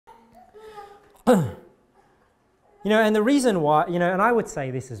And the reason why, and I would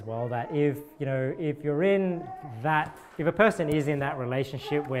say this as well, that if you're in that, if a person is in that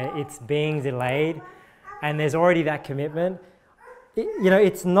relationship where it's being delayed and there's already that commitment,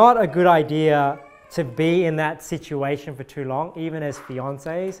 it's not a good idea to be in that situation for too long, even as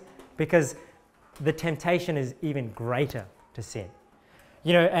fiancés, because the temptation is even greater to sin.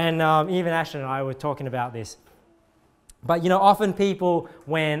 And even Ashton and I were talking about this. But often people,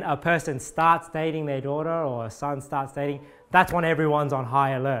 when a person starts dating their daughter or a son starts dating, that's when everyone's on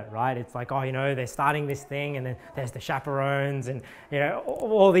high alert, right? It's like, oh, they're starting this thing, and then there's the chaperones and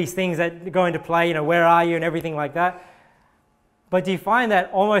all these things that go into play, where are you and everything like that. But do you find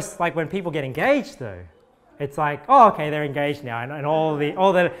that almost like when people get engaged though, it's like, oh, okay, they're engaged now, and all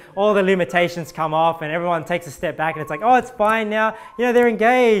the limitations come off, and everyone takes a step back, and it's like, oh, it's fine now. They're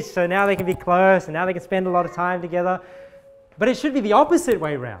engaged, so now they can be close, and now they can spend a lot of time together. But it should be the opposite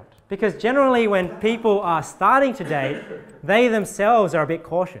way around, because generally when people are starting to date, they themselves are a bit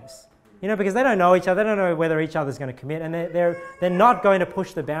cautious, because they don't know each other, they don't know whether each other's going to commit, and they're not going to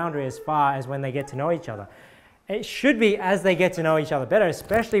push the boundary as far as when they get to know each other. It should be as they get to know each other better,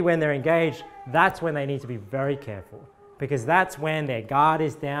 especially when they're engaged. That's when they need to be very careful, because that's when their guard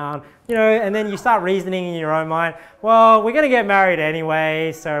is down, and then you start reasoning in your own mind, well, we're going to get married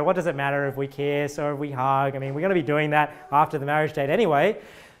anyway, so what does it matter if we kiss or if we hug? I mean, we're going to be doing that after the marriage date anyway.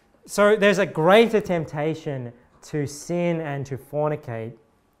 So there's a greater temptation to sin and to fornicate.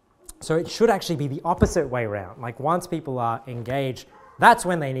 So it should actually be the opposite way around. Like once people are engaged, that's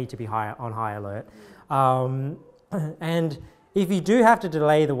when they need to be on high alert. And if you do have to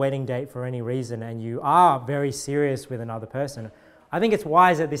delay the wedding date for any reason and you are very serious with another person, I think it's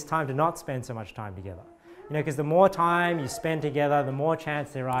wise at this time to not spend so much time together. Because the more time you spend together, the more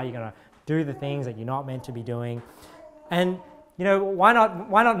chance there are you're going to do the things that you're not meant to be doing. And why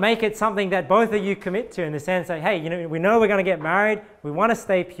not make it something that both of you commit to, in the sense that, hey, we know we're going to get married, we want to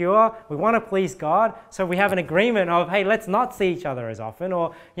stay pure, we want to please God, so we have an agreement of, hey, let's not see each other as often,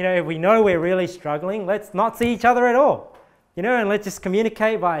 or if we know we're really struggling, let's not see each other at all, and let's just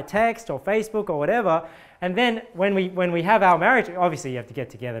communicate via text or Facebook or whatever. And then when we have our marriage, obviously you have to get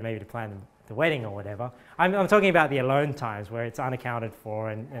together maybe to plan the wedding or whatever. I'm talking about the alone times where it's unaccounted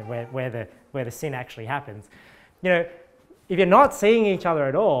for and where the sin actually happens. If you're not seeing each other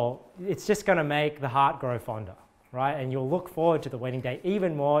at all, it's just going to make the heart grow fonder, right? And you'll look forward to the wedding day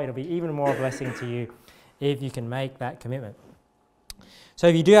even more. It'll be even more a blessing to you if you can make that commitment. So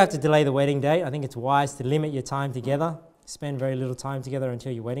if you do have to delay the wedding date, I think it's wise to limit your time together. Spend very little time together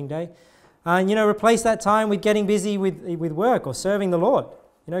until your wedding day. And, replace that time with getting busy with work or serving the Lord.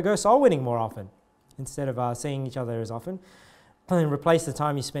 Go soul winning more often instead of seeing each other as often. And replace the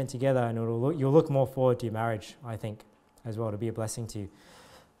time you spent together, and you'll look more forward to your marriage, I think, as well, to be a blessing to you.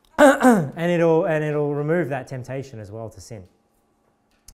 and it'll remove that temptation as well to sin.